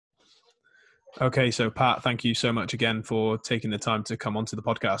Okay, so Pat, thank you so much again for taking the time to come onto the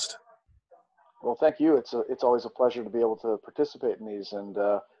podcast. Well, thank you. It's always a pleasure to be able to participate in these, and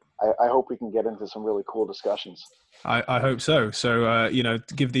I hope we can get into some really cool discussions. I hope so. So,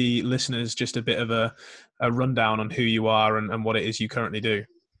 to give the listeners just a bit of a rundown on who you are and what it is you currently do.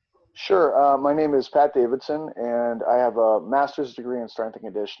 Sure. My name is Pat Davidson, and I have a master's degree in strength and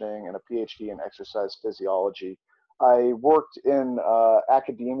conditioning and a PhD in exercise physiology. I worked in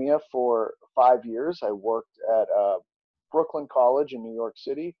academia for 5 years. I worked at Brooklyn College in New York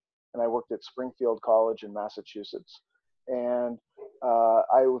City, and I worked at Springfield College in Massachusetts. And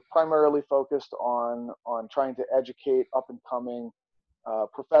I was primarily focused on trying to educate up and coming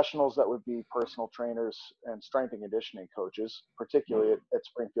professionals that would be personal trainers and strength and conditioning coaches, particularly at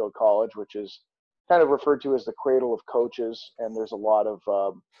Springfield College, which is kind of referred to as the cradle of coaches. And there's a lot of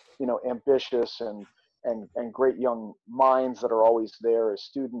ambitious and great young minds that are always there as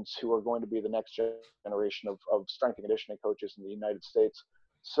students who are going to be the next generation of strength and conditioning coaches in the United States.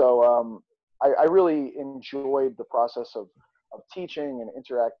 So I really enjoyed the process of teaching and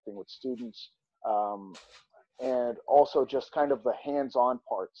interacting with students. And also just kind of the hands-on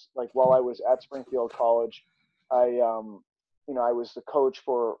parts. Like while I was at Springfield College, I was the coach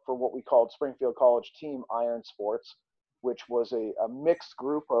for what we called Springfield College Team Iron Sports, which was a mixed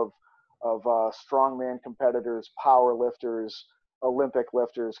group of strongman competitors, power lifters, Olympic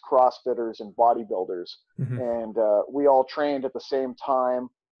lifters, CrossFitters, and bodybuilders. Mm-hmm. And we all trained at the same time.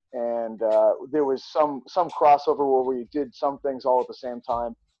 And there was some crossover where we did some things all at the same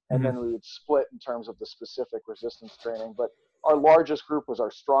time. And then we would split in terms of the specific resistance training. But our largest group was our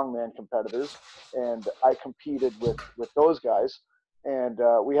strongman competitors, and I competed with those guys. And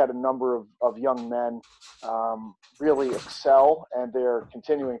we had a number of young men really excel, and they're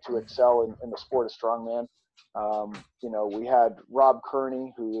continuing to excel in the sport of strongman. We had Rob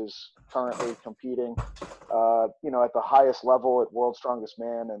Kearney, who is currently competing, at the highest level at World's Strongest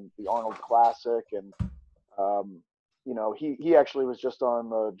Man and the Arnold Classic, and he actually was just on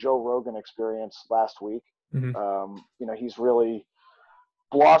the Joe Rogan Experience last week. Mm-hmm. He's really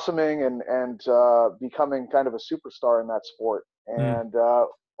blossoming and becoming kind of a superstar in that sport. And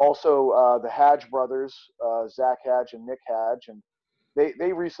also the Hadge brothers, Zach Hadge and Nick Hadge, and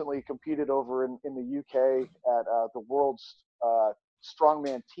they recently competed over in the UK at the World's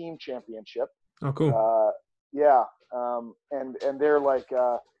Strongman Team Championship. Oh, cool. And they're like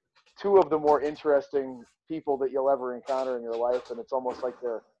two of the more interesting people that you'll ever encounter in your life, and it's almost like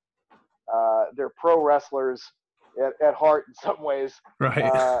they're pro wrestlers at heart in some ways.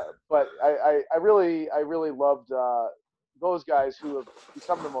 Right. But I really loved those guys who have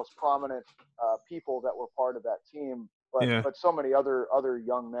become the most prominent people that were part of that team. But so many other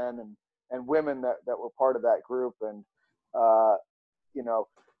young men and women that were part of that group, and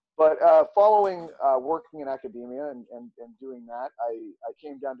But following working in academia and doing that, I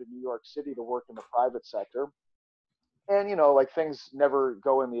came down to New York City to work in the private sector. And, things never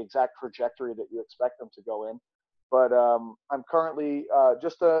go in the exact trajectory that you expect them to go in. But I'm currently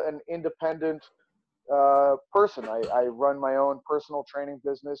just an independent person. I run my own personal training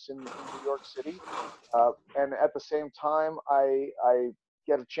business in New York City. And at the same time, I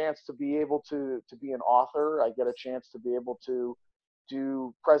get a chance to be able to be an author. I get a chance to be able to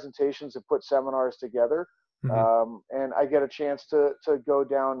do presentations and put seminars together. Mm-hmm. And I get a chance to go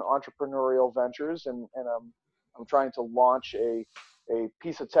down entrepreneurial ventures, and I'm trying to launch a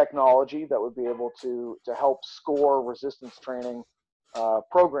piece of technology that would be able to help score resistance training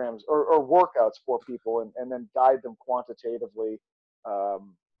programs or workouts for people, and then guide them quantitatively,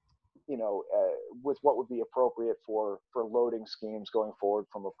 with what would be appropriate for loading schemes going forward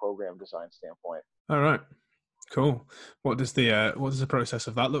from a program design standpoint. All right. Cool. What does the process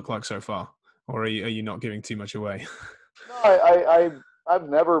of that look like so far, or are you not giving too much away? No, I've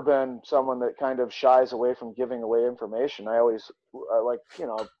never been someone that kind of shies away from giving away information. I like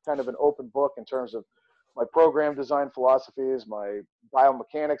kind of an open book in terms of my program design philosophies, my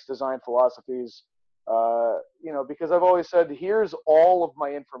biomechanics design philosophies. Because I've always said, here's all of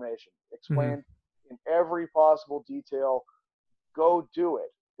my information explained in every possible detail. Go do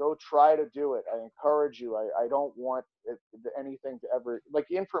it. Go try to do it. I encourage you. I don't want anything to ever,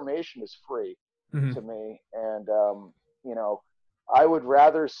 information is free to me. And, I would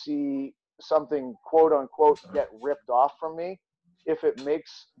rather see something quote unquote get ripped off from me if it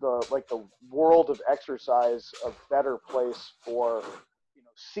makes the world of exercise a better place for,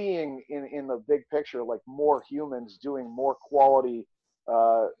 seeing in the big picture, like more humans doing more quality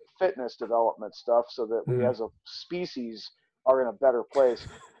fitness development stuff, so that we as a species are in a better place.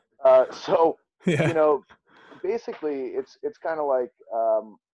 So, Yeah. basically it's kind of like,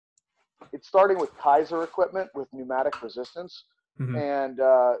 it's starting with Kaiser equipment with pneumatic resistance. Mm-hmm. And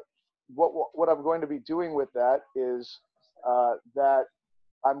what I'm going to be doing with that is that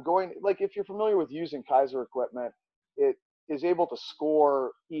I'm going, like, if you're familiar with using Kaiser equipment, it is able to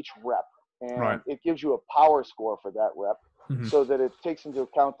score each rep, Right. and it gives you a power score for that rep, Mm-hmm. so that it takes into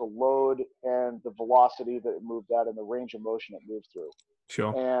account the load and the velocity that it moved at and the range of motion it moved through.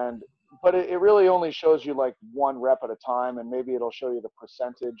 Sure. And but it really only shows you like one rep at a time, and maybe it'll show you the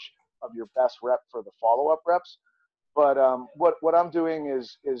percentage of your best rep for the follow-up reps. But what I'm doing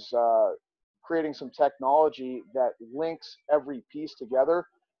is creating some technology that links every piece together.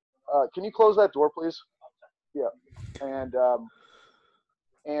 Can you close that door, please? Yeah.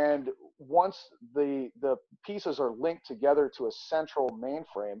 And once the pieces are linked together to a central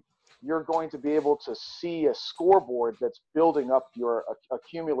mainframe, you're going to be able to see a scoreboard that's building up your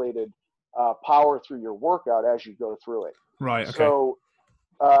accumulated power through your workout as you go through it. Right. Okay. So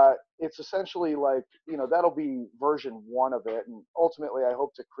it's essentially like, that'll be version 1 of it, and ultimately I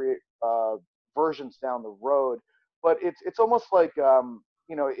hope to create versions down the road. But it's almost like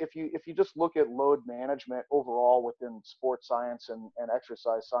if you just look at load management overall within sports science and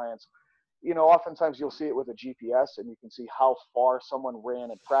exercise science, oftentimes you'll see it with a GPS, and you can see how far someone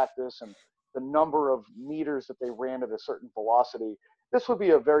ran in practice and the number of meters that they ran at a certain velocity. This would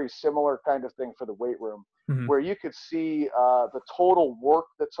be a very similar kind of thing for the weight room, Mm-hmm. where you could see the total work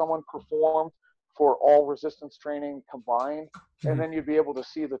that someone performed for all resistance training combined, Mm-hmm. and then you'd be able to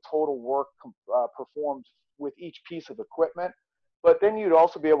see the total work performed with each piece of equipment. But then you'd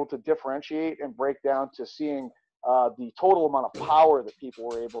also be able to differentiate and break down to seeing the total amount of power that people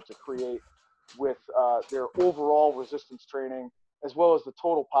were able to create with their overall resistance training, as well as the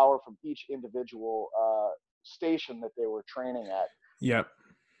total power from each individual station that they were training at. Yep.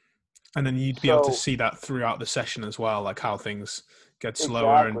 And then you'd be able to see that throughout the session as well, like how things get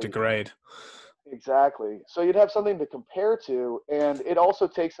slower and degrade. Exactly. So you'd have something to compare to, and it also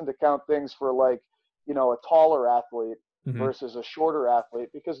takes into account things for like, a taller athlete Mm-hmm. versus a shorter athlete,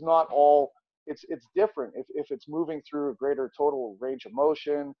 because not all, it's different. If it's moving through a greater total range of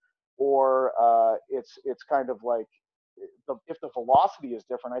motion, or it's kind of like, if the velocity is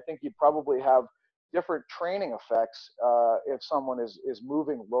different, I think you'd probably have different training effects if someone is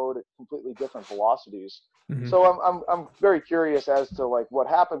moving load at completely different velocities. Mm-hmm. So I'm very curious as to like what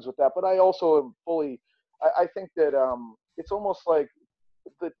happens with that. But I also am fully, I think that it's almost like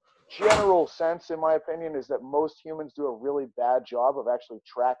the general sense, in my opinion, is that most humans do a really bad job of actually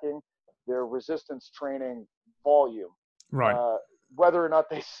tracking their resistance training volume. Right. Whether or not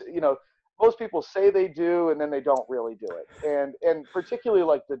they, most people say they do, and then they don't really do it. And particularly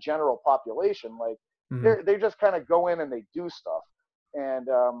like the general population, like Mm-hmm. they just kind of go in and they do stuff. And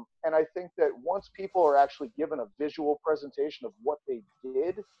I think that once people are actually given a visual presentation of what they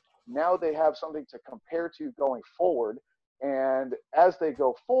did, now they have something to compare to going forward. And as they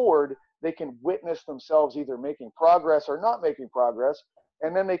go forward, they can witness themselves either making progress or not making progress.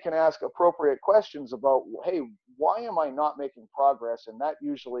 And then they can ask appropriate questions about, hey, why am I not making progress? And that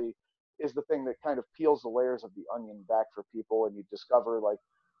usually is the thing that kind of peels the layers of the onion back for people. And you discover like,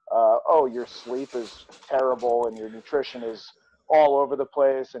 oh, your sleep is terrible and your nutrition is all over the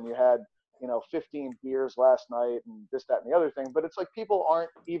place, and you had 15 beers last night and this, that, and the other thing. But it's like people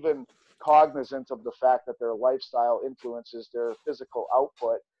aren't even cognizant of the fact that their lifestyle influences their physical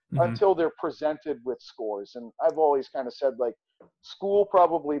output Mm-hmm. until they're presented with scores. And I've always kind of said, like, school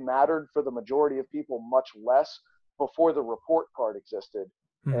probably mattered for the majority of people much less before the report card existed.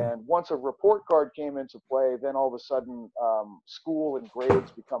 Mm-hmm. And once a report card came into play, then all of a sudden school and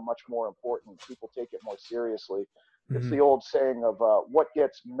grades become much more important. People take it more seriously. Mm-hmm. It's the old saying of what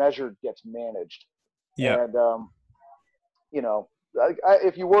gets measured gets managed. Yeah. And,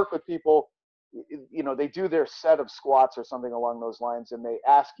 if you work with people, they do their set of squats or something along those lines, and they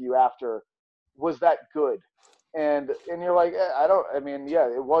ask you after, was that good? And you're like, yeah,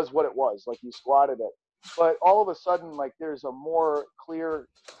 it was what it was. Like, you squatted it. But all of a sudden, like, there's a more clear,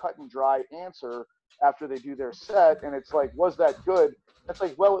 cut and dry answer after they do their set. And it's like, was that good? It's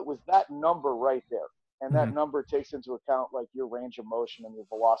like, well, it was that number right there. And that Mm-hmm. number takes into account like your range of motion and your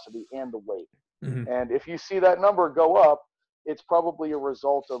velocity and the weight. Mm-hmm. And if you see that number go up, it's probably a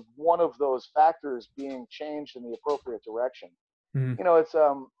result of one of those factors being changed in the appropriate direction. Mm-hmm. It's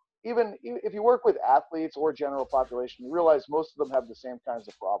even if you work with athletes or general population, you realize most of them have the same kinds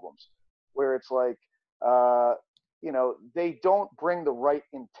of problems, where it's like, they don't bring the right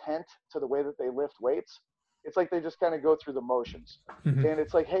intent to the way that they lift weights. It's like they just kind of go through the motions. Mm-hmm. And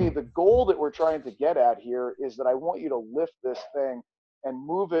it's like, hey, the goal that we're trying to get at here is that I want you to lift this thing and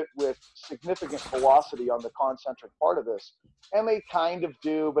move it with significant velocity on the concentric part of this. And they kind of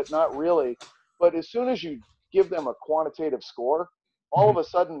do, but not really. But as soon as you give them a quantitative score, all Hmm. of a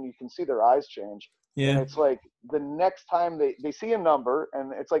sudden you can see their eyes change. And Yeah. it's like the next time they see a number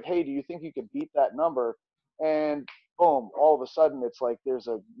and it's like, hey, do you think you could beat that number? And boom, all of a sudden it's like there's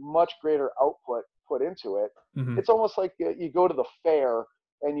a much greater output put into it. Hmm. It's almost like you go to the fair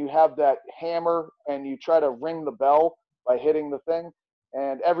and you have that hammer and you try to ring the bell by hitting the thing.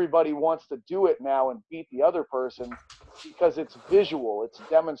 And everybody wants to do it now and beat the other person because it's visual, it's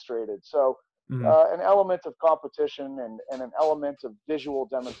demonstrated. So Hmm. an element of competition and an element of visual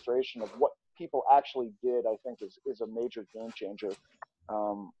demonstration of what people actually did, I think, is a major game changer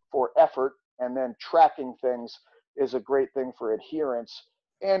for effort. And then tracking things is a great thing for adherence.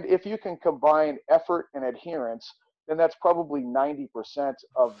 And if you can combine effort and adherence, then that's probably 90%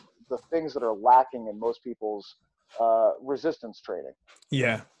 of the things that are lacking in most people's resistance training.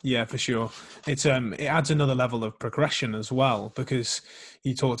 Yeah, yeah, for sure. It adds another level of progression as well, because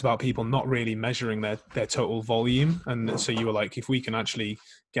you talked about people not really measuring their total volume, and so you were like, if we can actually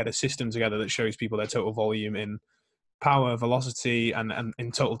get a system together that shows people their total volume in power, velocity, and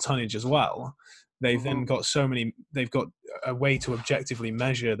in total tonnage as well, they've Mm-hmm. then got they've got a way to objectively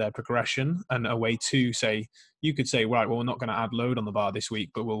measure their progression, and a way to say, you could say, right, well, we're not going to add load on the bar this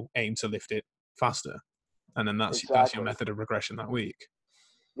week, but we'll aim to lift it faster, and then that's your Exactly. method of regression that week.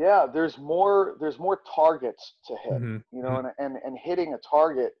 Yeah, there's more targets to hit, Hmm. you know, and hitting a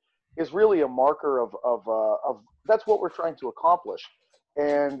target is really a marker of that's what we're trying to accomplish.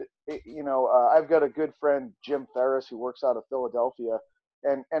 And I've got a good friend, Jim Ferris, who works out of Philadelphia,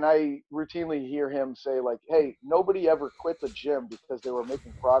 and I routinely hear him say, like, hey, nobody ever quit the gym because they were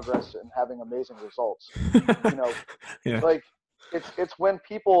making progress and having amazing results. You know, Yeah. like it's when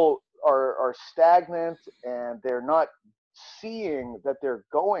people are stagnant and they're not seeing that they're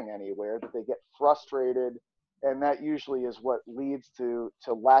going anywhere that they get frustrated, and that usually is what leads to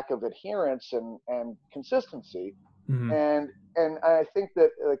lack of adherence and consistency. Hmm. And I think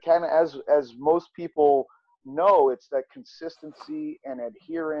that kind of as most people know, it's that consistency and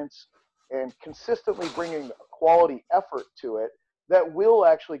adherence and consistently bringing quality effort to it that will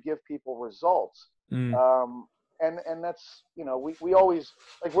actually give people results. Mm. Um, and that's, we always,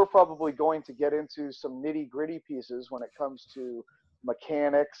 like, we're probably going to get into some nitty gritty pieces when it comes to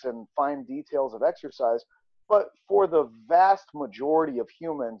mechanics and fine details of exercise, but for the vast majority of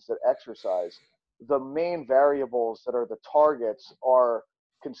humans that exercise, the main variables that are the targets are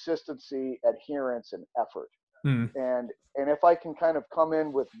consistency, adherence, and effort. Mm. And if I can kind of come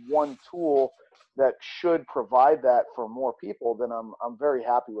in with one tool that should provide that for more people, then I'm very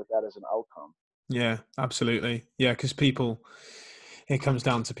happy with that as an outcome. Yeah, absolutely. Yeah, because it comes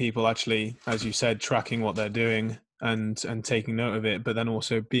down to people actually, as you said, tracking what they're doing and taking note of it, but then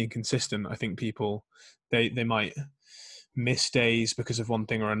also being consistent. I think people, they might miss days because of one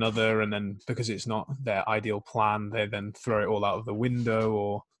thing or another, and then because it's not their ideal plan, they then throw it all out of the window,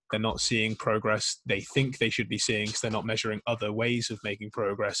 or they're not seeing progress they think they should be seeing because they're not measuring other ways of making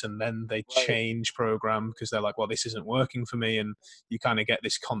progress, and then they Right. change program because they're like, well, this isn't working for me, and you kind of get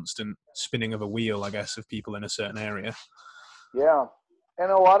this constant spinning of a wheel, I guess, of people in a certain area. Yeah. And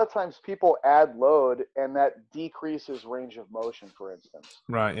a lot of times people add load and that decreases range of motion, for instance.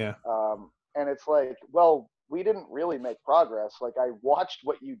 Right. Yeah. And it's like, well, we didn't really make progress. Like, I watched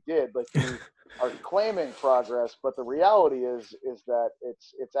what you did. Like, you are claiming progress, but the reality is that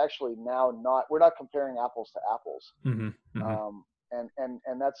it's actually now not. We're not comparing apples to apples. Hmm. Hmm.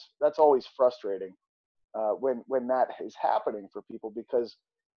 And that's always frustrating when that is happening for people because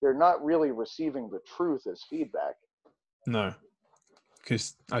they're not really receiving the truth as feedback. No,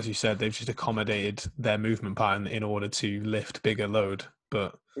 because as you said, they've just accommodated their movement pattern in order to lift bigger load,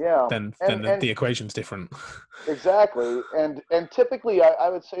 but Yeah, then the equation's different. exactly. And typically, I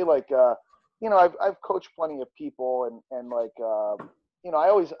would say, like, I've coached plenty of people, and like, I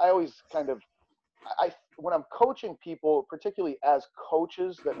always kind of, when I'm coaching people, particularly as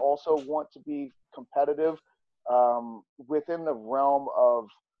coaches that also want to be competitive, within the realm of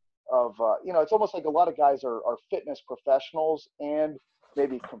it's almost like a lot of guys are fitness professionals and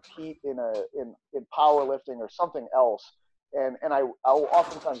maybe compete in powerlifting or something else. And I'll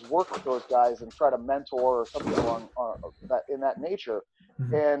oftentimes work with those guys and try to mentor or something along that in that nature.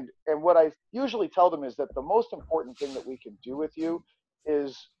 Hmm. And what I usually tell them is that the most important thing that we can do with you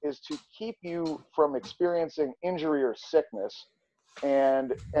is to keep you from experiencing injury or sickness,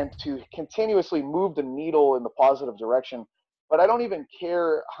 and to continuously move the needle in the positive direction. But I don't even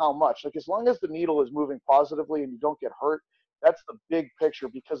care how much. Like, as long as the needle is moving positively and you don't get hurt, that's the big picture.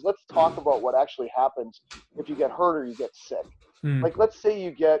 Because let's talk about what actually happens if you get hurt or you get sick. Mm. Like, let's say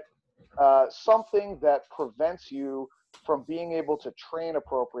you get something that prevents you from being able to train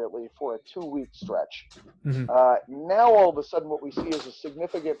appropriately for a 2-week stretch. Mm-hmm. Now, all of a sudden, what we see is a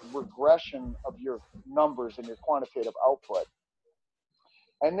significant regression of your numbers and your quantitative output.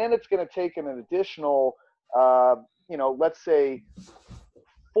 And then it's going to take an additional, let's say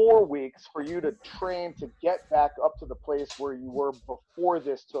 4 weeks for you to train to get back up to the place where you were before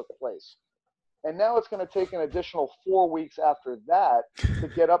this took place. And now it's going to take an additional 4 weeks after that to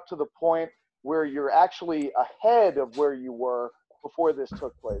get up to the point where you're actually ahead of where you were before this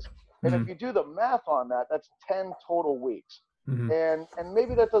took place. And if Mm-hmm. you do the math on that, that's 10 total weeks. Mm-hmm. And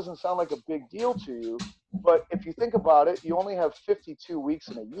maybe that doesn't sound like a big deal to you, but if you think about it, you only have 52 weeks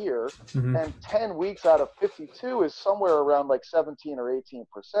in a year, Mm-hmm. and 10 weeks out of 52 is somewhere around like 17 or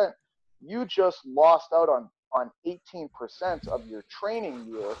 18%. You just lost out on 18% of your training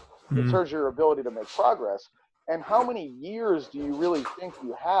year in Mm-hmm. terms of your ability to make progress. And how many years do you really think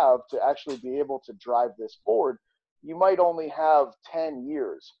you have to actually be able to drive this forward? You might only have 10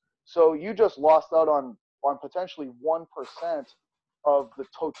 years. So you just lost out on potentially 1% of the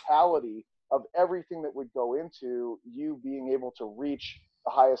totality of everything that would go into you being able to reach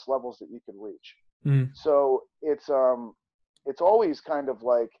the highest levels that you could reach. Mm-hmm. So it's always kind of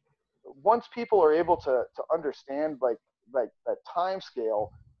like, once people are able to understand like that time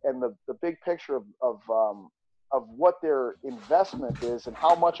scale and the big picture of what their investment is and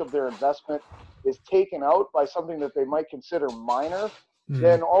how much of their investment is taken out by something that they might consider minor, Mm-hmm.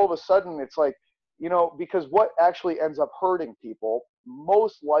 then all of a sudden it's like, because what actually ends up hurting people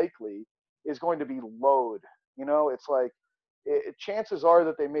most likely is going to be load. It's like, chances are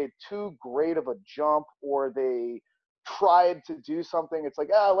that they made too great of a jump, or they tried to do something. It's like,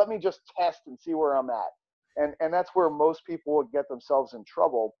 let me just test and see where I'm at. And that's where most people would get themselves in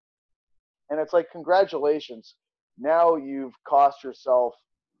trouble. And it's like, congratulations. Now you've cost yourself,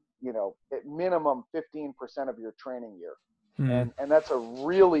 at minimum 15% of your training year. Mm-hmm. And that's a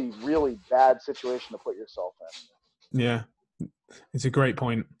really, really bad situation to put yourself in. Yeah, it's a great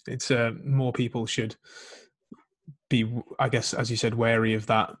point. It's more people should be, I guess, as you said, wary of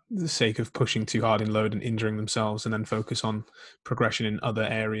that, the sake of pushing too hard in load and injuring themselves, and then focus on progression in other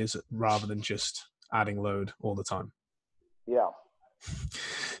areas rather than just adding load all the time. Yeah.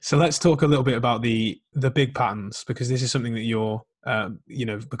 So let's talk a little bit about the big patterns, because this is something that you're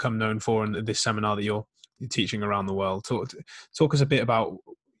become known for, and this seminar that you're teaching around the world. Talk us a bit about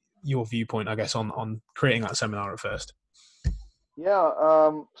your viewpoint, I guess, on creating that seminar at first. Yeah.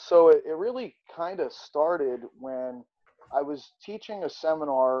 So it really kind of started when I was teaching a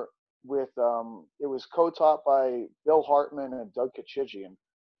seminar with, it was co-taught by Bill Hartman and Doug Kachigian.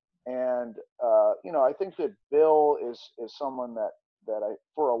 And, I think that Bill is someone that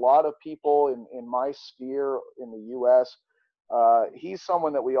for a lot of people in my sphere in the U.S., he's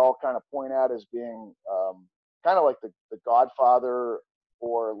someone that we all kind of point at as being kind of like the godfather,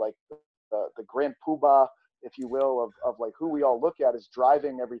 or like the grand poobah, if you will, of like who we all look at as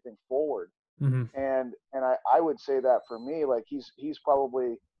driving everything forward. Mm-hmm. And I would say that for me, like he's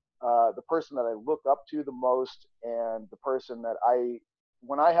probably the person that I look up to the most, and the person that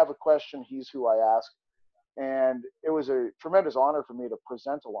when I have a question, he's who I ask. And it was a tremendous honor for me to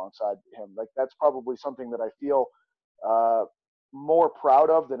present alongside him. Like, that's probably something that I feel uh, more proud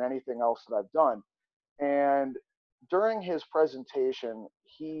of than anything else that I've done. And during his presentation,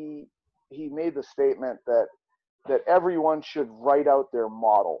 he made the statement that everyone should write out their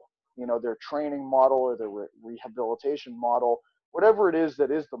model, their training model or their rehabilitation model, whatever it is that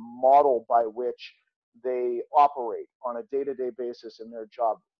is the model by which they operate on a day-to-day basis in their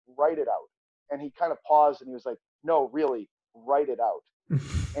job. Write it out. And he kind of paused and he was like, no, really, write it out.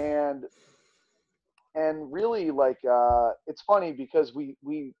 and really, like, it's funny because we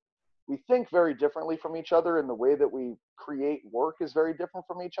think very differently from each other, and the way that we create work is very different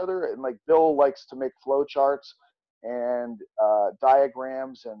from each other. And like, Bill likes to make flow charts and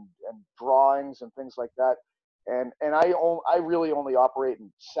diagrams and drawings and things like that. And I really only operate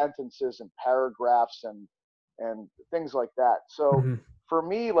in sentences and paragraphs and things like that. So Mm-hmm. for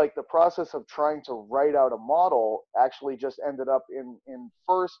me, like, the process of trying to write out a model actually just ended up in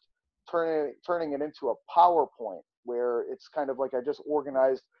first turning it into a PowerPoint, where it's kind of like I just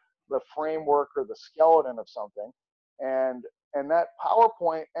organized the framework or the skeleton of something. And that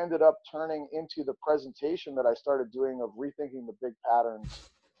PowerPoint ended up turning into the presentation that I started doing of Rethinking the Big Patterns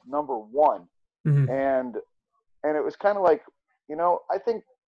 #1. Mm-hmm. And it was kind of like, I think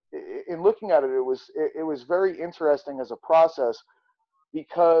in looking at it, it was very interesting as a process,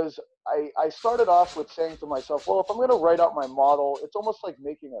 because I started off with saying to myself, well, if I'm going to write out my model, it's almost like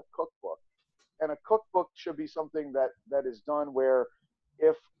making a cookbook. a cookbook should be something that is done where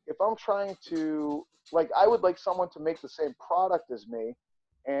if I'm trying to, like, I would like someone to make the same product as me,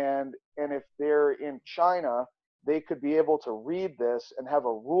 and if they're in China, they could be able to read this and have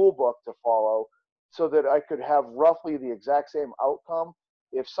a rule book to follow, so that I could have roughly the exact same outcome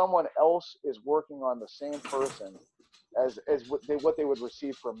if someone else is working on the same person as what they would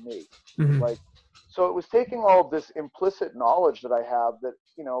receive from me. Mm-hmm. Like, so it was taking all of this implicit knowledge that I have that,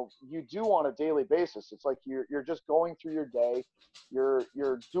 you do on a daily basis. It's like you're just going through your day, you're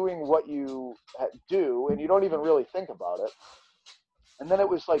doing what you do, and you don't even really think about it. And then it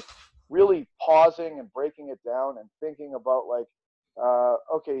was like really pausing and breaking it down and thinking about, like,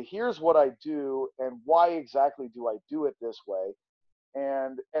 okay, here's what I do and why exactly do I do it this way.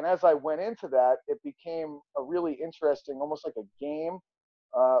 And as I went into that, it became a really interesting, almost like a game,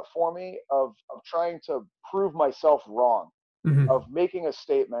 for me, of trying to prove myself wrong, Mm-hmm. of making a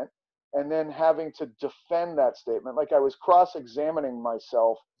statement and then having to defend that statement. Like I was cross-examining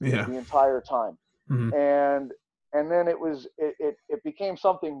myself Yeah. the entire time. Mm-hmm. And then it became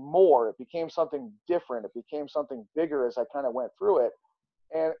something more. It became something different. It became something bigger as I kind of went through it.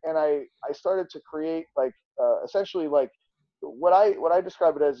 And I started to create, like, essentially, like, what I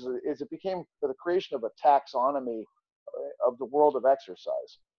describe it as is it became the creation of a taxonomy of the world of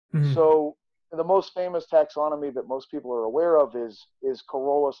exercise. Mm-hmm. So the most famous taxonomy that most people are aware of is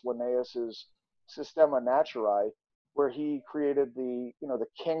Carolus Linnaeus's Systema Naturae, where he created the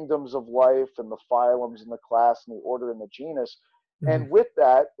kingdoms of life and the phylums and the class and the order and the genus. Mm-hmm. And with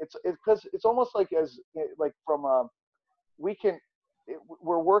that, it's because it's almost like, as like, from a, we can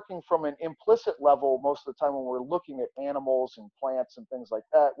we're working from an implicit level most of the time when we're looking at animals and plants and things like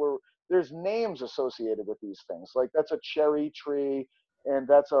that, where there's names associated with these things. Like, that's a cherry tree, and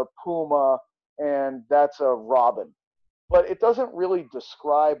that's a puma, and that's a robin. But it doesn't really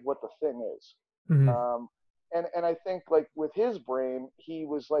describe what the thing is. Mm-hmm. And I think, like, with his brain, he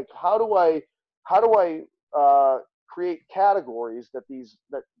was like, how do I create categories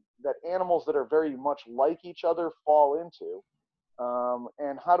that animals that are very much like each other fall into,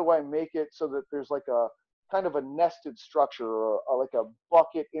 and how do I make it so that there's like a kind of a nested structure, or like a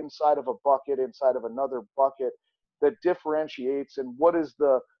bucket inside of a bucket inside of another bucket that differentiates, and what is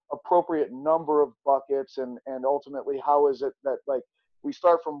the appropriate number of buckets, and ultimately how is it that, like, we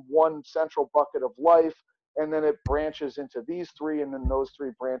start from one central bucket of life, and then it branches into these three, and then those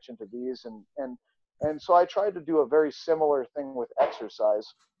three branch into these, and so I tried to do a very similar thing with exercise,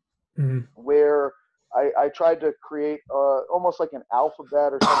 Mm-hmm. where I tried to create almost like an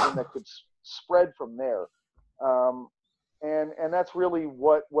alphabet or something that could spread from there. Um, and that's really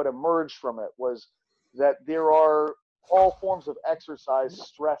what emerged from it, was that there are all forms of exercise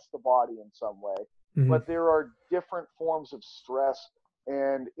stress the body in some way, Mm-hmm. but there are different forms of stress.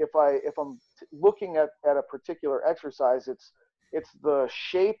 And if I'm looking at a particular exercise, it's the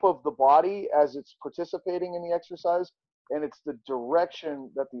shape of the body as it's participating in the exercise, and it's the direction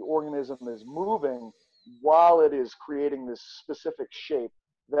that the organism is moving while it is creating this specific shape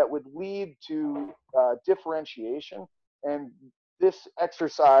that would lead to differentiation, and this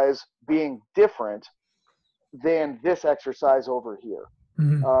exercise being different than this exercise over here.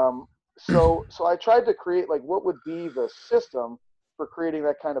 Mm-hmm. So I tried to create, like, what would be the system for creating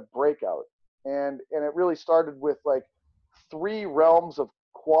that kind of breakout, and it really started with, like, three realms of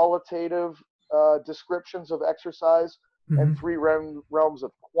qualitative descriptions of exercise, and Mm-hmm. three realms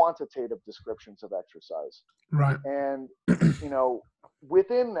of quantitative descriptions of exercise. Right. And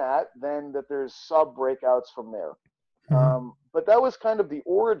within that, then that there's sub breakouts from there. Mm-hmm. But that was kind of the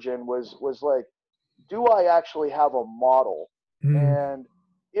origin, was like, do I actually have a model? Mm-hmm. And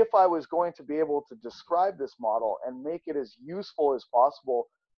if I was going to be able to describe this model and make it as useful as possible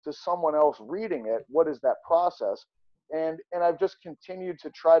to someone else reading it, what is that process? And I've just continued to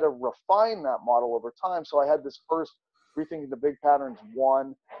try to refine that model over time. So I had this first Rethinking the Big Patterns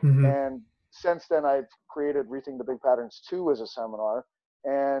 1, Mm-hmm. and since then I've created Rethinking the Big Patterns 2 as a seminar.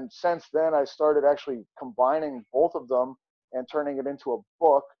 And since then I started actually combining both of them and turning it into a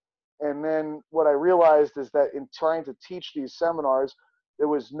book. And then what I realized is that in trying to teach these seminars, there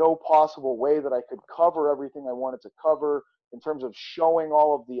was no possible way that I could cover everything I wanted to cover in terms of showing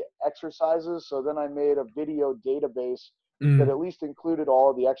all of the exercises. So then I made a video database that Mm-hmm. at least included all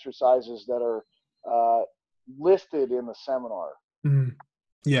of the exercises that are listed in the seminar. Mm-hmm.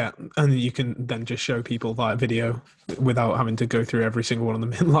 Yeah, and you can then just show people via video without having to go through every single one of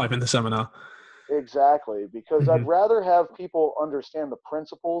them live in the seminar. Exactly, because Mm-hmm. I'd rather have people understand the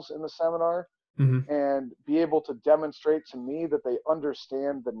principles in the seminar Mm-hmm. and be able to demonstrate to me that they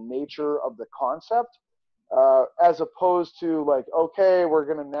understand the nature of the concept, as opposed to like, okay, we're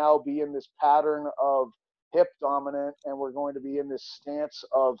going to now be in this pattern of hip dominant, and we're going to be in this stance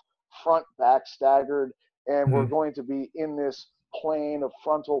of front back staggered, and we're going to be in this plane of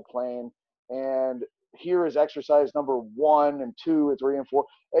frontal plane, and here is exercise number 1 and 2 and 3 and 4,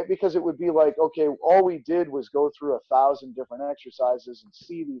 because it would be like, okay, all we did was go through 1,000 different exercises and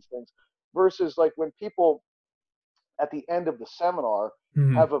see these things, versus like when people at the end of the seminar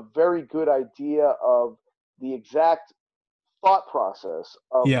have a very good idea of the exact thought process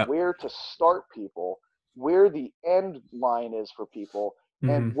of Yeah. where to start people, where the end line is for people, and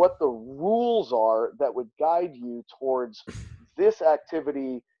Mm-hmm. what the rules are that would guide you towards this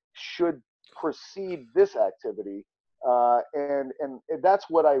activity should precede this activity. And that's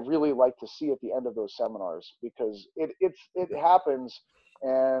what I really like to see at the end of those seminars, because it happens,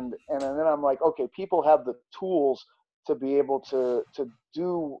 and then I'm like, okay, people have the tools to be able to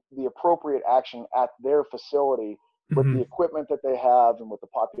do the appropriate action at their facility with the equipment that they have and with the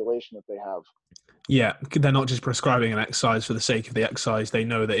population that they have. Yeah, they're not just prescribing an exercise for the sake of the exercise. They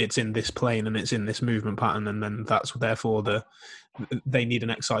know that it's in this plane and it's in this movement pattern, and then that's therefore they need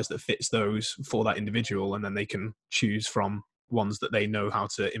an exercise that fits those for that individual, and then they can choose from ones that they know how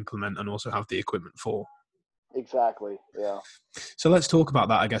to implement and also have the equipment for. Exactly. Yeah. So let's talk about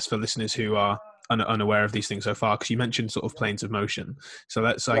that, I guess, for listeners who are unaware of these things so far, because you mentioned sort of planes of motion. So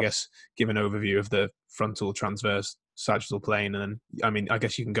let's, I guess, give an overview of the frontal, transverse, sagittal plane. And then, I mean, I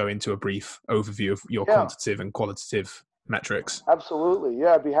guess you can go into a brief overview of your quantitative and qualitative metrics. Absolutely.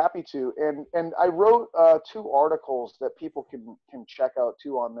 Yeah, I'd be happy to. And I wrote 2 articles that people can check out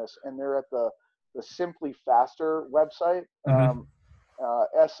too on this, and they're at the Simply Faster website,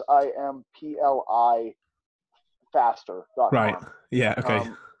 SIMPLI faster.com. Right. Yeah. Okay.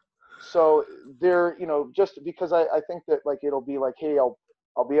 So there, just because I think that like it'll be like, hey, I'll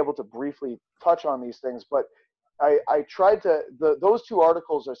be able to briefly touch on these things, but I tried to those 2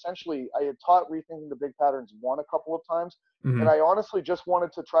 articles are essentially, I had taught Rethinking the Big Patterns 1 a couple of times, and I honestly just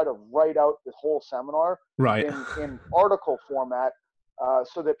wanted to try to write out the whole seminar in article format,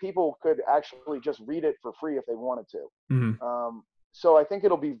 so that people could actually just read it for free if they wanted to. So I think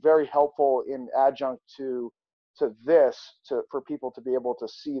it'll be very helpful in adjunct to this, for people to be able to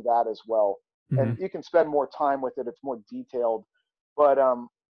see that as well. And you can spend more time with it. It's more detailed. But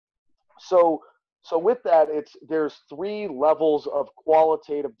so with that, there's 3 levels of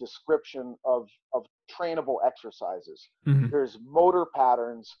qualitative description of trainable exercises. There's motor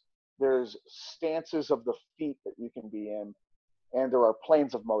patterns, there's stances of the feet that you can be in, and there are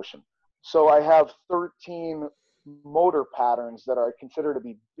planes of motion. So I have 13 motor patterns that are considered to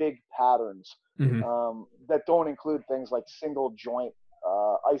be big patterns, that don't include things like single joint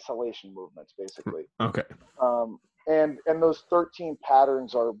isolation movements, basically. Okay. And those 13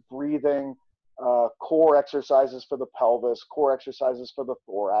 patterns are breathing, core exercises for the pelvis, core exercises for the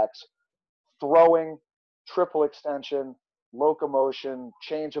thorax, throwing, triple extension, locomotion,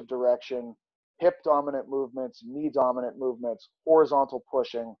 change of direction, hip dominant movements, knee dominant movements, horizontal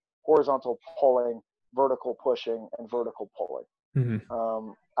pushing, horizontal pulling, vertical pushing, and vertical pulling.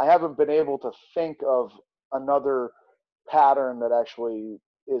 I haven't been able to think of another pattern that actually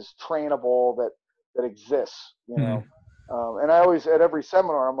is trainable that exists, and I always, at every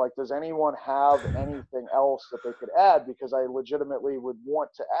seminar, I'm like, does anyone have anything else that they could add? Because I legitimately would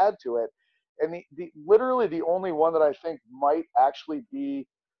want to add to it. And literally the only one that I think might actually be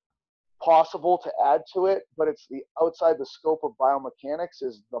possible to add to it, but it's outside the scope of biomechanics,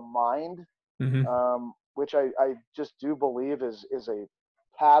 is the mind, which I just do believe is a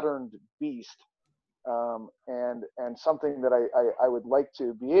patterned beast, and something that I would like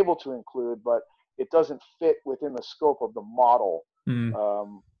to be able to include, but it doesn't fit within the scope of the model.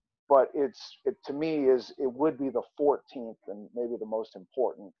 But to me it would be the 14th and maybe the most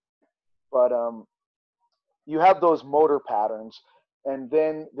important. But you have those motor patterns, and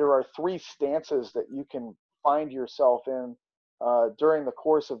then there are 3 stances that you can find yourself in during the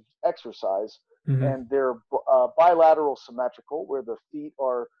course of exercise. And they're bilateral symmetrical, where the feet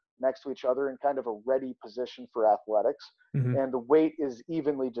are next to each other in kind of a ready position for athletics, and the weight is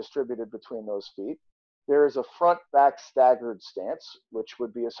evenly distributed between those feet. There is a front back staggered stance, which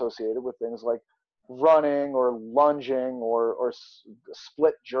would be associated with things like running or lunging or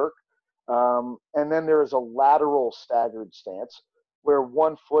split jerk. And then there is a lateral staggered stance, where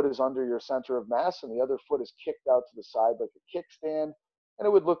one foot is under your center of mass and the other foot is kicked out to the side like a kickstand. And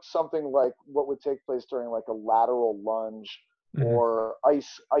it would look something like what would take place during like a lateral lunge, or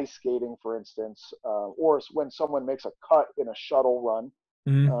ice skating, for instance, or when someone makes a cut in a shuttle run.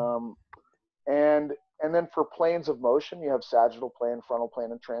 And then for planes of motion, you have sagittal plane, frontal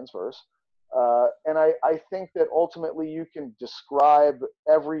plane, and transverse. And I think that ultimately you can describe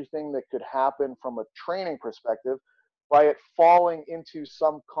everything that could happen from a training perspective by it falling into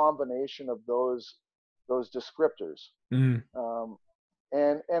some combination of those descriptors. Mm.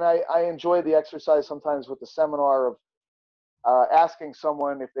 And I enjoy the exercise sometimes with the seminar of asking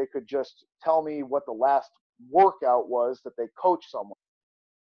someone if they could just tell me what the last workout was that they coached someone.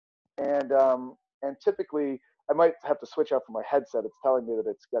 And typically I might have to switch out from my headset. It's telling me that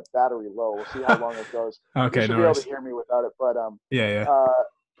it's got battery low. We'll see how long it goes. You Okay, should no be able to worries. hear me without it. But Yeah, uh,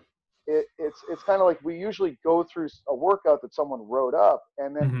 it's kind of like we usually go through a workout that someone wrote up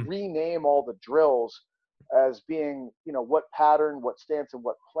and yeah. then rename all the drills as being, what pattern, what stance, and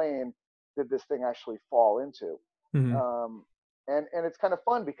what plane did this thing actually fall into. Hmm. And it's kind of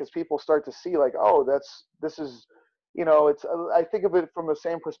fun because people start to see like, oh, this is, it's I think of it from the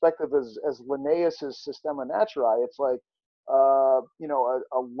same perspective as Linnaeus's Systema Naturae. It's like,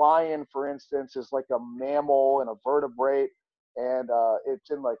 a lion, for instance, is like a mammal and a vertebrate, and it's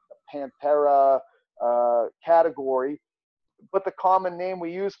in like the Panthera category, but the common name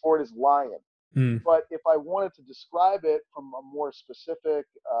we use for it is lion. Mm. But if I wanted to describe it from a more specific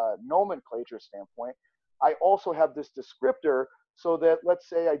nomenclature standpoint, I also have this descriptor so that, let's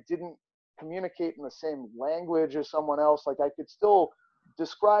say I didn't communicate in the same language as someone else, like I could still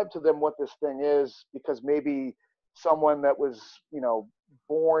describe to them what this thing is, because maybe someone that was,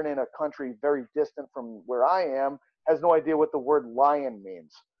 born in a country very distant from where I am has no idea what the word lion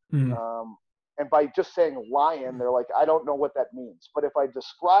means. Mm. Um, and by just saying lion, they're like, I don't know what that means. But if I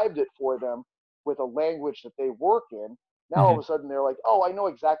described it for them with a language that they work in, now all of Hmm. a sudden they're like, oh, I know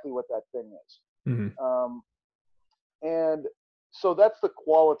exactly what that thing is. Hmm. Um, and so that's the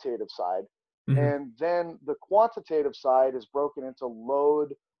qualitative side. Hmm. And then the quantitative side is broken into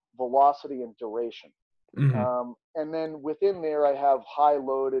load, velocity, and duration. Hmm. And then within there, I have high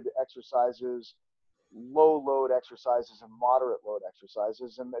loaded exercises, low load exercises, and moderate load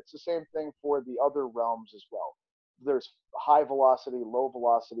exercises. And it's the same thing for the other realms as well. There's high velocity, low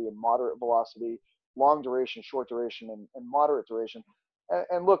velocity, and moderate velocity, long duration, short duration, and moderate duration.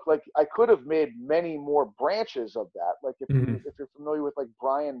 And look, like I could have made many more branches of that. Like Hmm. if you're familiar with like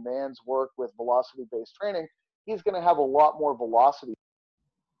Brian Mann's work with velocity based training, he's going to have a lot more velocity.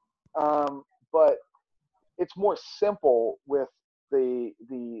 But it's more simple with the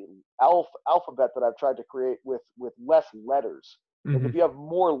alphabet that I've tried to create with less letters. Like Hmm. if you have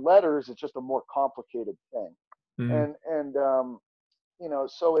more letters, it's just a more complicated thing. Hmm. And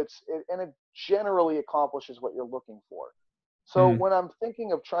so and it generally accomplishes what you're looking for. So Hmm. when I'm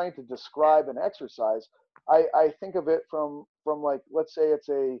thinking of trying to describe an exercise, I think of it from like, let's say it's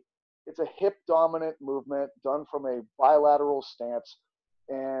a hip dominant movement done from a bilateral stance,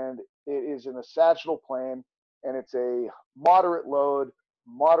 and it is in a sagittal plane, and it's a moderate load,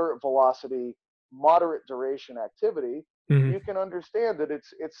 moderate velocity, moderate duration activity. Hmm. You can understand that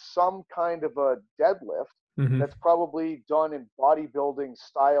it's some kind of a deadlift Hmm. that's probably done in bodybuilding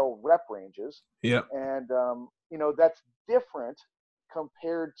style rep ranges. Yeah. And that's different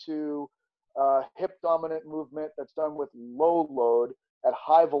compared to hip dominant movement that's done with low load at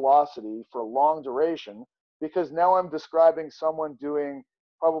high velocity for long duration, because now I'm describing someone doing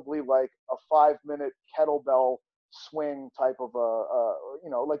probably like a 5 minute kettlebell swing type of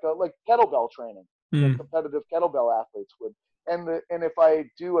like kettlebell training that Mm. competitive kettlebell athletes would. And if I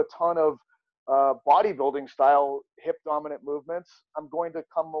do a ton of bodybuilding style hip dominant movements, I'm going to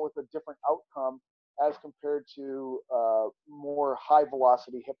come up with a different outcome as compared to more high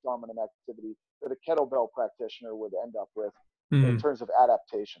velocity hip dominant activity that a kettlebell practitioner would end up with in Mm. terms of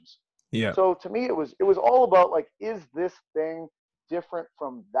adaptations. Yeah. So to me, it was all about like, is this thing different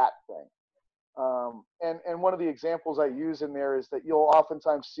from that thing? And one of the examples I use in there is that you'll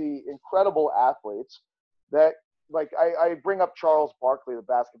oftentimes see incredible athletes that, like, I bring up Charles Barkley, the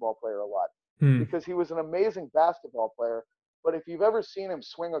basketball player, a lot Mm. because he was an amazing basketball player. But if you've ever seen him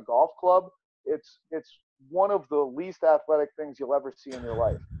swing a golf club, it's one of the least athletic things you'll ever see in your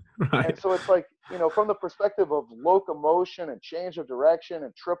life. And Right. so it's like, from the perspective of locomotion and change of direction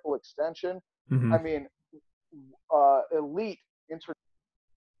and triple extension, Hmm. I mean, elite,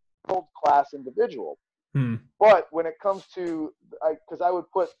 world class individual. Mm. But when it comes to, because I would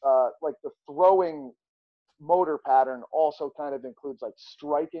put like the throwing motor pattern also kind of includes like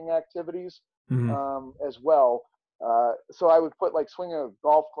striking activities Hmm. as well. So I would put like swinging a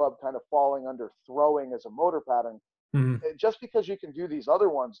golf club kind of falling under throwing as a motor pattern. Hmm. Just because you can do these other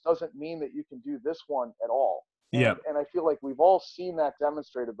ones doesn't mean that you can do this one at all. Yeah. And I feel like we've all seen that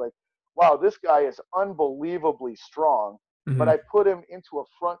demonstrated. Like, wow, this guy is unbelievably strong, but Hmm. I put him into a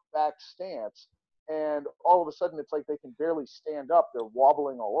front back stance, and all of a sudden it's like they can barely stand up. They're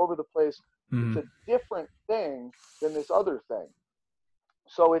wobbling all over the place. It's Mm. a different thing than this other thing.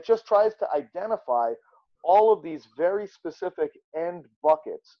 So it just tries to identify all of these very specific end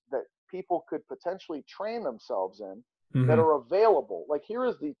buckets that people could potentially train themselves in that Mm-hmm. are available. Like, here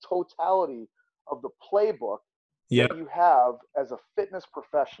is the totality of the playbook that Yep. you have as a fitness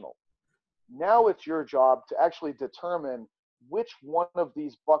professional. Now it's your job to actually determine which one of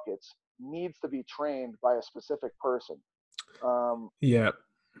these buckets needs to be trained by a specific person. Yeah.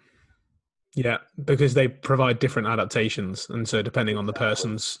 Yeah, because they provide different adaptations. And so depending on the Exactly.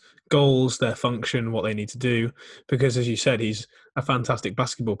 person's goals, their function, what they need to do, because as you said, he's a fantastic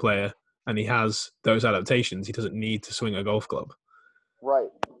basketball player and he has those adaptations. He doesn't need to swing a golf club. Right.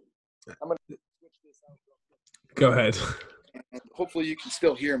 I'm going to switch this out real Go ahead. quick, and hopefully you can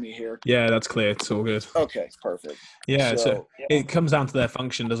still hear me here. Yeah, that's clear. It's all good. Okay, perfect. Yeah, so So, it comes down to their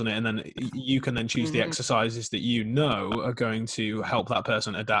function, doesn't it? And then you can then choose the mhm, exercises that you know are going to help that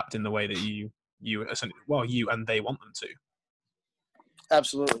person adapt in the way that you and they want them to.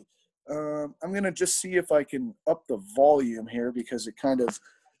 absolutely. I'm going to just see if I can up the volume here, because it kind of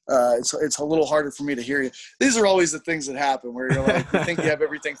it's a little harder for me to hear you. These are always the things that happen where you're like, you think you have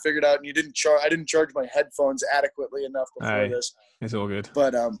everything figured out, and you didn't charge. I didn't charge my headphones adequately enough before Hey, this. it's all good.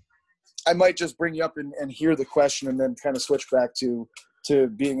 But I might just bring you up and hear the question, and then kind of switch back to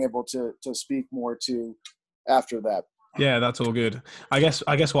being able to speak more to after that. Yeah, that's all good. I guess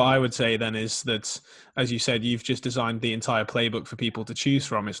what I would say then is that, as you said, you've just designed the entire playbook for people to choose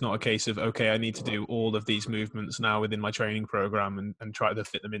from. It's not a case of, okay, I need to do all of these movements now within my training program and try to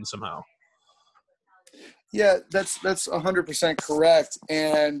fit them in somehow. Yeah, that's 100% correct.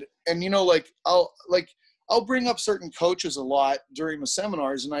 And you know, I'll bring up certain coaches a lot during the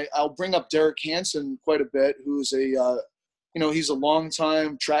seminars, and I'll bring up Derek Hansen quite a bit, who's he's a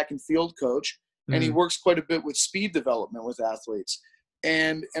longtime track and field coach, and he Mm. works quite a bit with speed development with athletes.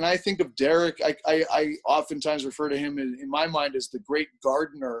 And I think of Derek, I oftentimes refer to him in my mind as the great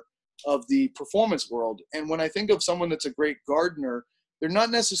gardener of the performance world. And when I think of someone that's a great gardener, they're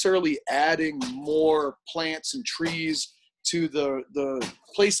not necessarily adding more plants and trees to the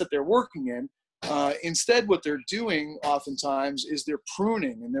place that they're working in. Instead, what they're doing oftentimes is they're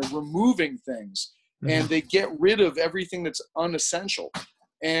pruning and they're removing things, and they get rid of everything that's unessential.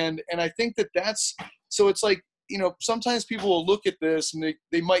 And I think that's so. It's like, sometimes people will look at this and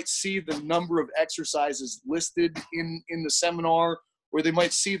they might see the number of exercises listed in the seminar, or they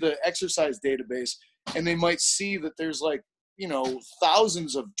might see the exercise database, and they might see that there's like,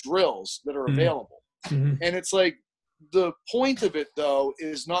 thousands of drills that are Mm. available. Mm. And it's like, the point of it, though,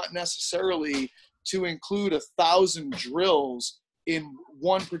 is not necessarily to include 1,000 drills in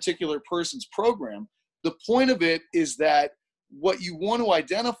one particular person's program. The point of it is that what you want to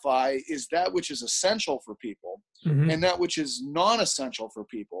identify is that which is essential for people Mm. and that which is non-essential for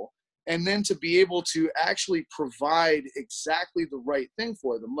people, and then to be able to actually provide exactly the right thing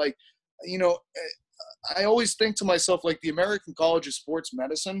for them. Like, I always think to myself, like, the American College of Sports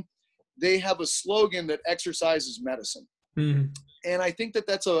Medicine, they have a slogan that exercise is medicine. Mm. And I think that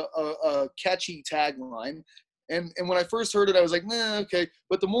that's a catchy tagline. And when I first heard it, I was like, nah, okay.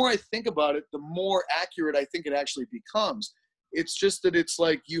 But the more I think about it, the more accurate I think it actually becomes. It's just that it's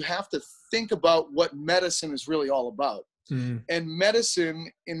like, you have to think about what medicine is really all about. Mm. And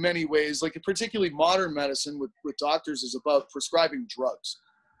medicine, in many ways, like particularly modern medicine with doctors, is about prescribing drugs.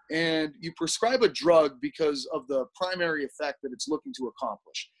 And you prescribe a drug because of the primary effect that it's looking to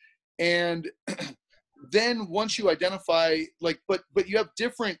accomplish. And then once you identify, but you have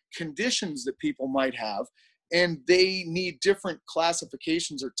different conditions that people might have, and they need different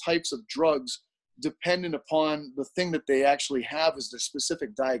classifications or types of drugs dependent upon the thing that they actually have as their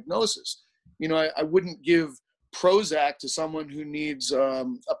specific diagnosis. I wouldn't give Prozac to someone who needs a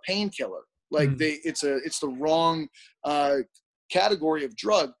painkiller. Like, it's the wrong category of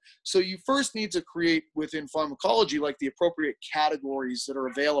drug. So you first need to create within pharmacology, like, the appropriate categories that are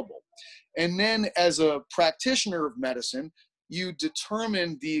available. And then as a practitioner of medicine, you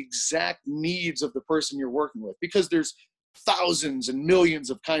determine the exact needs of the person you're working with, because there's thousands and millions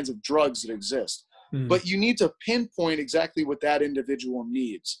of kinds of drugs that exist. Mm. But you need to pinpoint exactly what that individual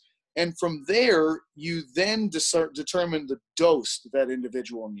needs. And from there, you then determine the dose that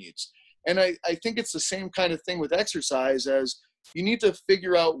individual needs. And I think it's the same kind of thing with exercise, as you need to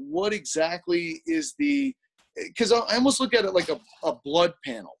figure out what exactly is because I almost look at it like a blood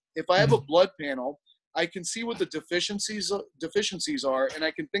panel. If I have a blood panel, I can see what the deficiencies are, and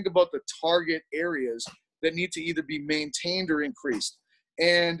I can think about the target areas that need to either be maintained or increased.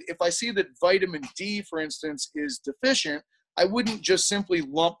 And if I see that vitamin D, for instance, is deficient, I wouldn't just simply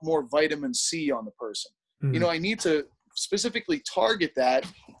lump more vitamin C on the person. I need to specifically target that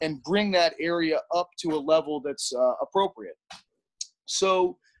and bring that area up to a level that's appropriate.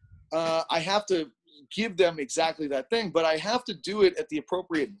 So I have to give them exactly that thing, but I have to do it at the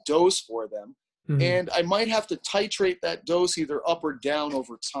appropriate dose for them. And I might have to titrate that dose either up or down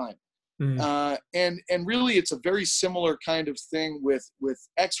over time. And really, it's a very similar kind of thing with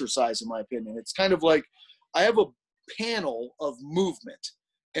exercise, in my opinion. It's kind of like I have a panel of movement,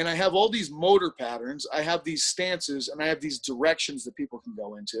 and I have all these motor patterns. I have these stances, and I have these directions that people can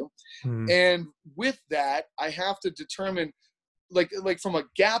go into. And with that, I have to determine, like from a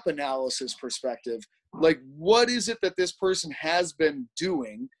gap analysis perspective, like what is it that this person has been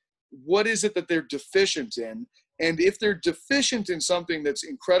doing? What is it that they're deficient in? And if they're deficient in something that's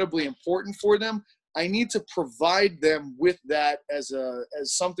incredibly important for them, I need to provide them with that as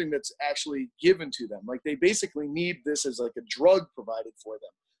something that's actually given to them. Like they basically need this as like a drug provided for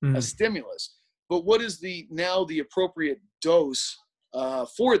them, a stimulus. But what is the appropriate dose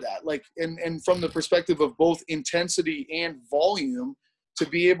for that? Like, and from the perspective of both intensity and volume, to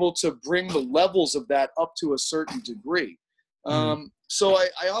be able to bring the levels of that up to a certain degree. So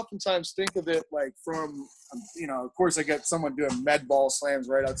I oftentimes think of it like from, of course I got someone doing med ball slams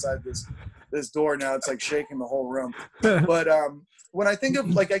right outside this door now. It's like shaking the whole room. But when I think of,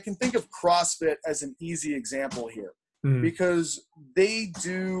 like, I can think of CrossFit as an easy example here, because they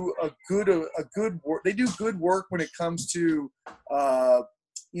do good work. They do good work when it comes to,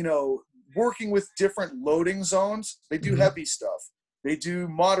 working with different loading zones. They do heavy stuff. They do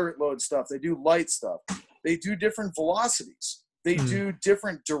moderate load stuff. They do light stuff. They do different velocities. They do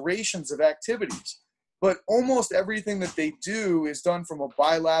different durations of activities. But almost everything that they do is done from a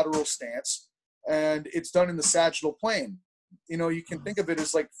bilateral stance, and it's done in the sagittal plane. You can think of it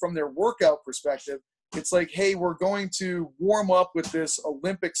as like from their workout perspective, it's like, hey, we're going to warm up with this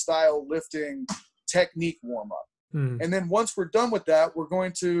Olympic style lifting technique warm up. And then once we're done with that, we're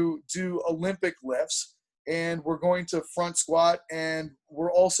going to do Olympic lifts, and we're going to front squat, and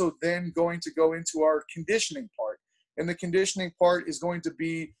we're also then going to go into our conditioning part. And the conditioning part is going to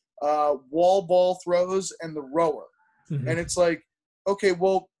be wall ball throws and the rower. And it's like, okay,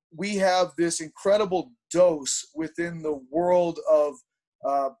 well, we have this incredible dose within the world of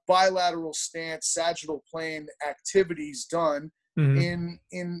bilateral stance, sagittal plane activities done in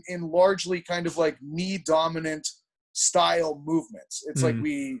largely kind of like knee dominant style movements. It's like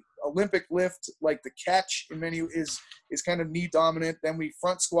we Olympic lift, like the catch in many is kind of knee dominant. Then we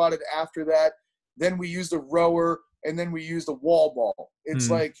front squatted after that. Then we use the rower, and then we use the wall ball. It's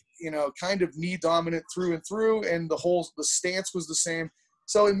like, kind of knee dominant through and through, and the stance was the same.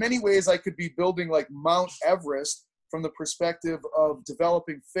 So in many ways I could be building like Mount Everest from the perspective of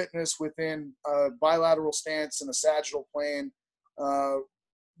developing fitness within a bilateral stance and a sagittal plane,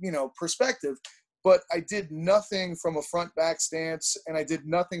 perspective. But I did nothing from a front back stance, and I did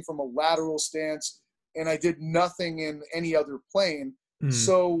nothing from a lateral stance, and I did nothing in any other plane.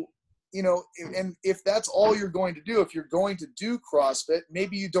 So, and if that's all you're going to do, if you're going to do CrossFit,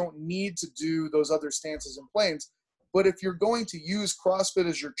 maybe you don't need to do those other stances and planes. But if you're going to use CrossFit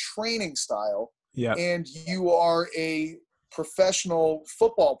as your training style, and you are a professional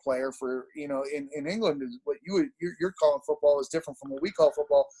football player for, in England, is what you're calling football is different from what we call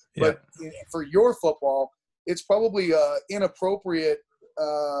football. But for your football, it's probably an inappropriate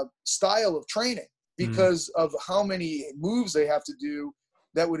style of training because of how many moves they have to do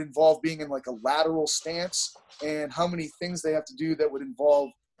that would involve being in like a lateral stance, and how many things they have to do that would involve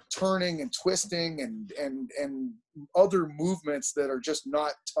turning and twisting and other movements that are just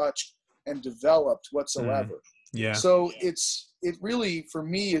not touched and developed whatsoever. So it really, for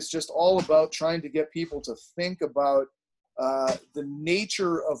me, is just all about trying to get people to think about the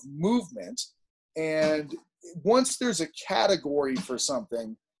nature of movement. And once there's a category for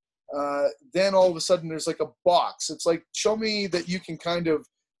something, then all of a sudden there's like a box. It's like, show me that you can kind of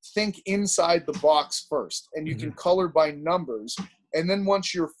think inside the box first, and you can color by numbers. And then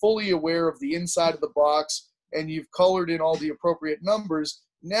once you're fully aware of the inside of the box and you've colored in all the appropriate numbers,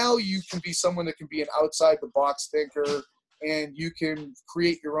 now you can be someone that can be an outside the box thinker, and you can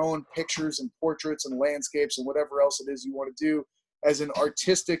create your own pictures and portraits and landscapes and whatever else it is you want to do as an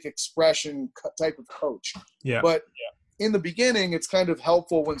artistic expression type of coach. But in the beginning, it's kind of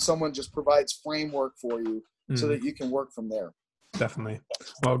helpful when someone just provides framework for you so that you can work from there. Definitely.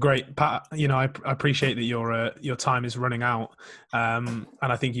 Well, great, Pat. I appreciate that your time is running out, and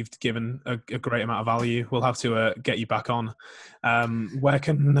I think you've given a great amount of value. We'll have to get you back on. Where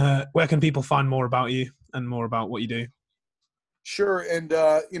can people find more about you and more about what you do? Sure, and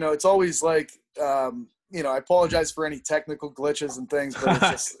it's always like I apologize for any technical glitches and things, but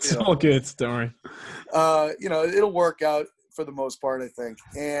it's just, it's all good. Don't worry. It'll work out for the most part, I think.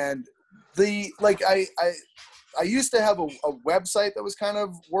 And I used to have a website that was kind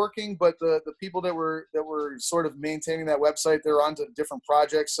of working, but the people that were sort of maintaining that website, they're onto different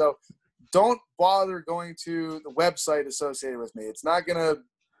projects. So don't bother going to the website associated with me. It's not going to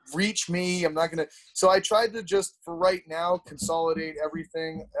reach me. I'm not going to. So I tried to just, for right now, consolidate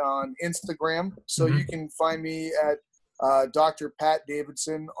everything on Instagram. So you can find me at Dr. Pat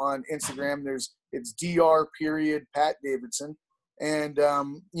Davidson on Instagram. It's Dr. Pat Davidson. And,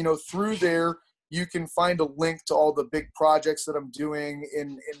 through there, you can find a link to all the big projects that I'm doing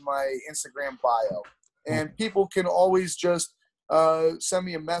in my Instagram bio. And people can always just send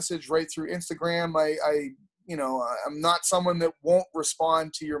me a message right through Instagram. I'm not someone that won't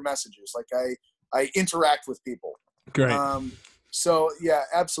respond to your messages. Like I interact with people. Great. So yeah,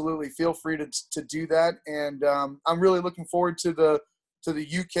 absolutely. Feel free to do that. And I'm really looking forward to the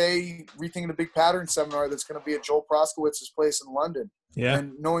UK Rethinking the Big Pattern seminar that's going to be at Joel Proskowitz's place in London. Yeah.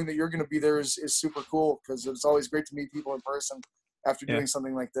 And knowing that you're going to be there is super cool, because it's always great to meet people in person after doing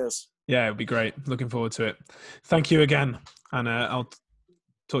something like this. Yeah, it'll be great. Looking forward to it. Thank you again. And I'll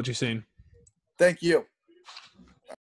talk to you soon. Thank you.